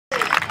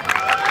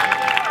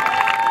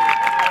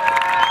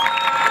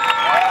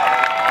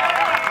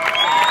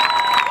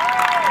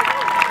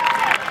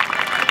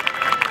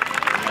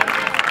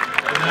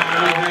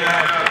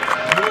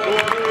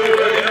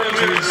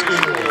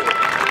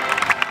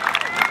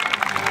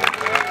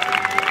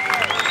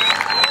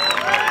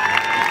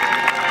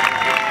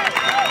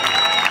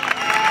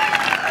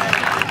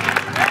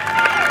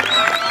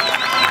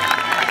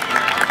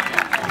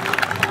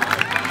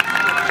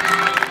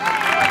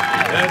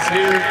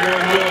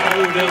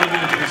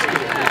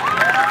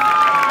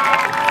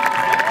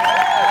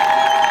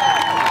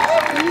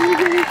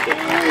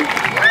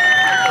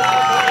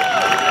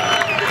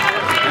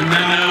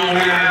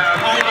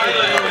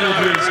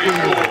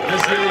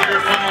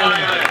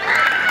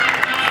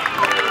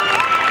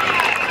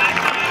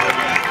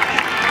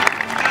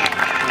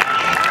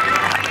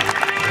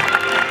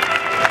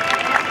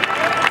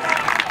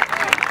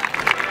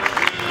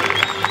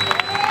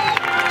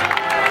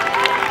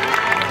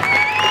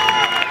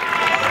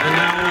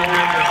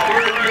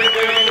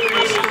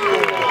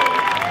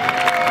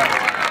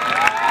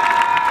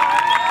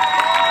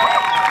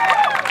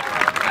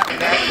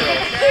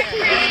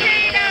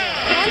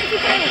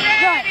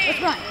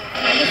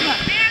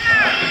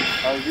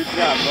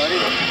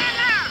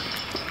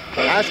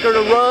Ask her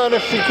to run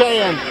if she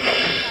can.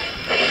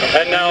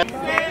 And now.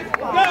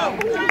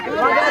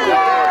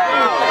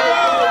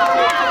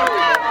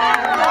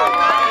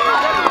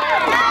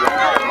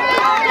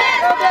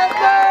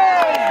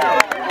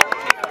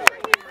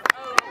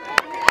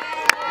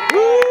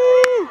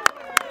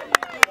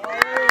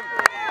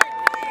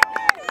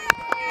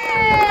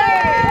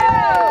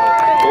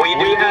 We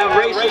do have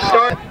races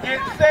start. Get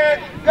set,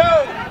 go!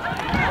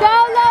 Go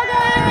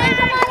Logan!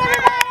 Come on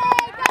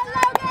everybody! Go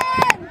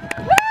Logan!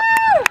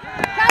 Woo!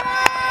 Come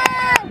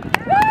on!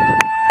 Woo!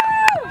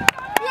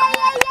 Yeah,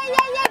 yeah, yeah,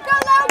 yeah, yeah! Go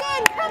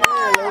Logan! Come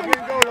on! Logan,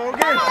 go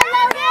Logan! Come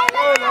on, Logan!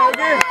 Go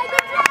Logan!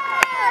 Good job!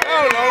 Go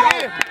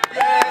Logan!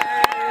 Yay!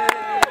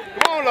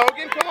 Come on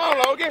Logan! Come on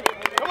Logan!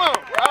 Come on!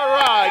 All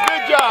right!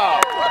 Good job!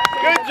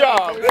 Good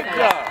job! Good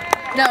job!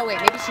 No, wait,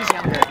 maybe she's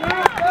younger. Good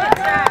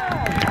job!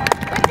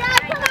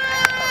 Come on!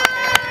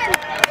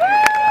 Woo!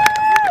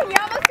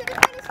 You're almost to the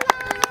finish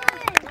line!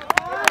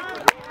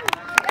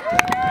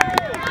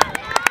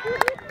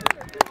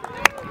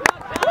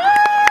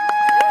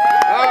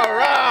 All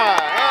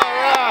right! All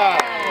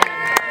right!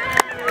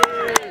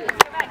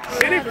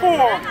 City 4.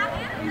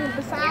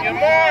 Get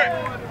more.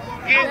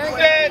 Get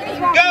set,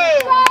 go!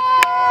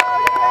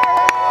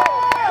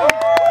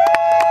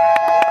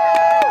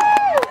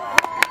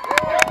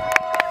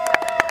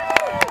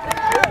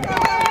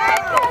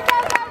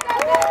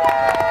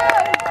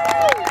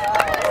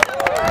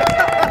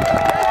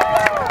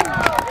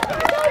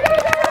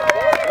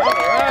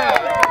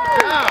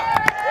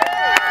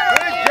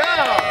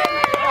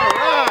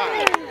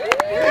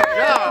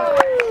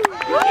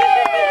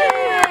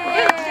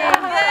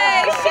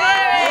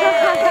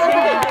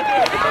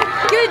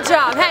 Good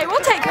job. Hey, we'll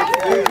take her.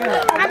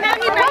 I'm out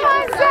here. Come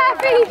on,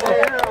 Sappy!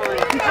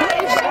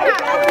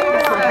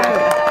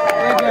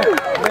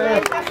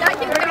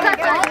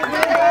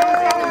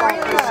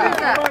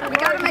 We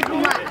gotta make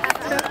them laugh.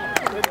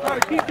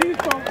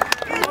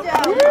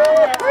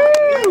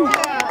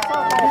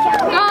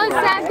 Go,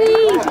 Sappy!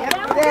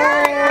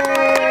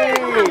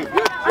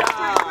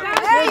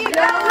 There you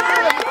go!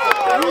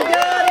 You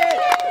got it!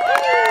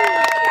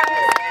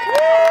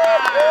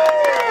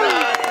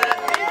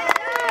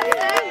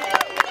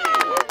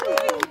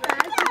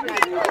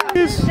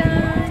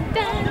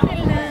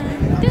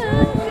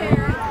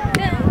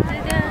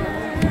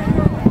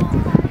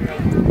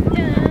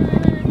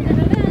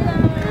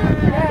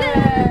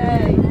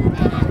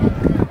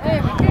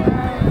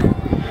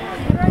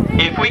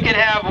 If we could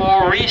have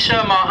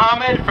Orisha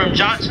Muhammad from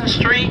Johnson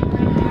Street,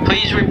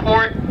 please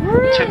report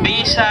to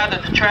B side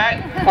of the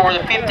track for the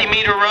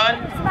 50-meter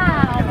run.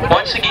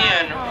 Once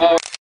again,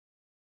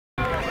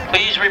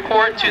 please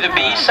report to the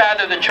B side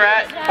of the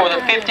track for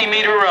the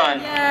 50-meter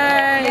run.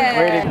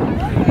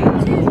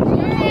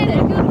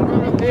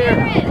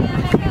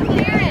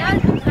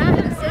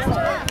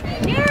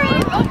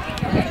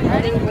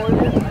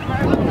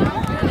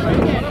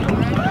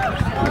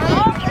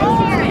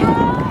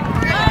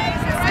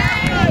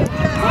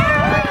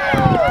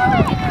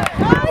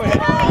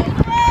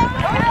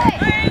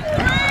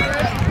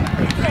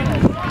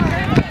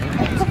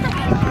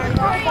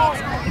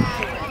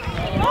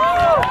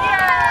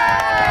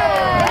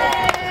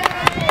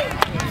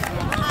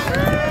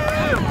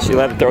 She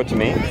let it throw to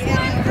me.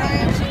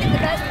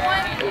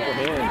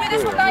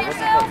 This one by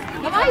yourself.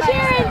 Come on,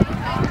 Sharon.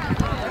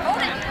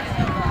 Hold it.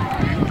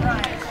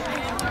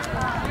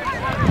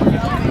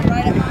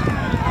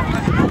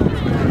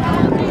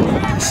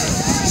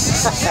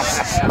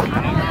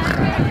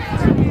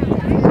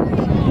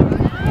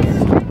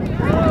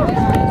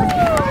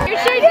 Your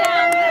shirt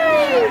down.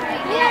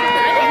 Yay!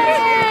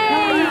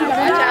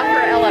 Watch out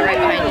for Ella right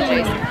behind you,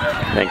 Jason.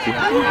 Thank you.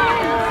 Yay!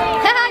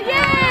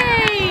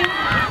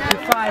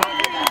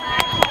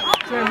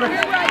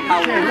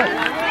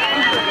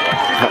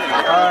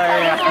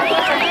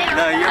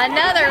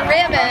 Another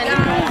ribbon.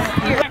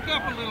 Back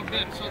up a little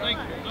bit so they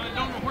don't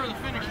know where the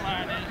finish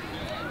line is.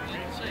 They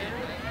can see it.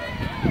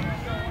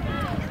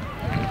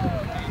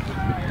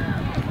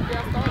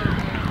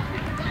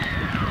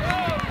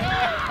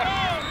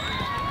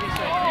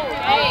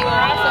 Hey, we're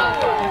awesome.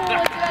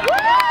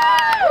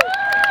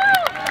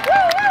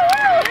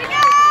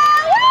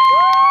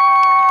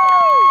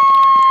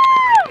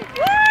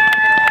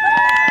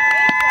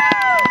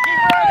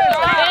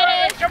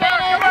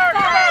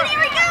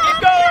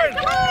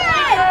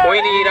 We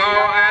need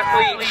all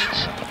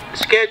athletes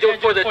scheduled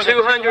for the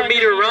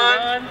 200-meter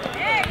run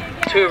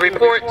to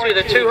report to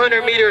the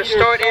 200-meter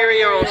start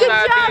area on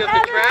side B of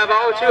the track.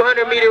 All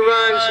 200-meter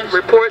runs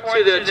report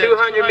to the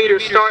 200-meter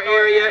start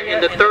area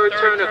in the third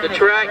turn of the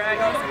track.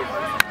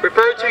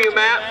 Refer to your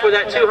map for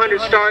that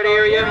 200 start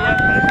area.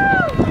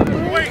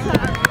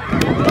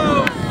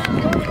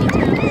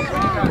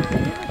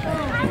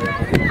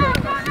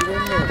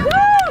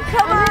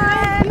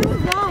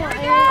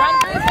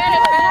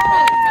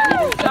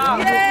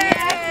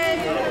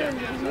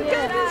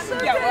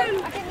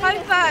 High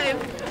five!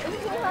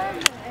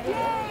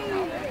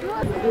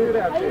 Yay! good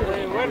out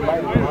there.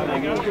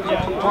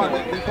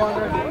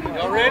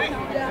 Y'all ready?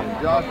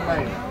 And Josh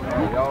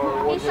Maynard. Y'all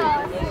are working.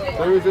 As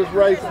soon as this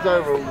race is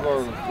over, we're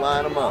going to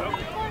line them up.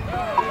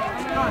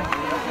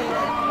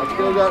 I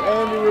still got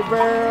Andy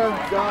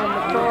Rivera, John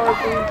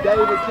McCarthy,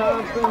 David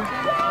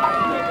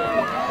Thompson.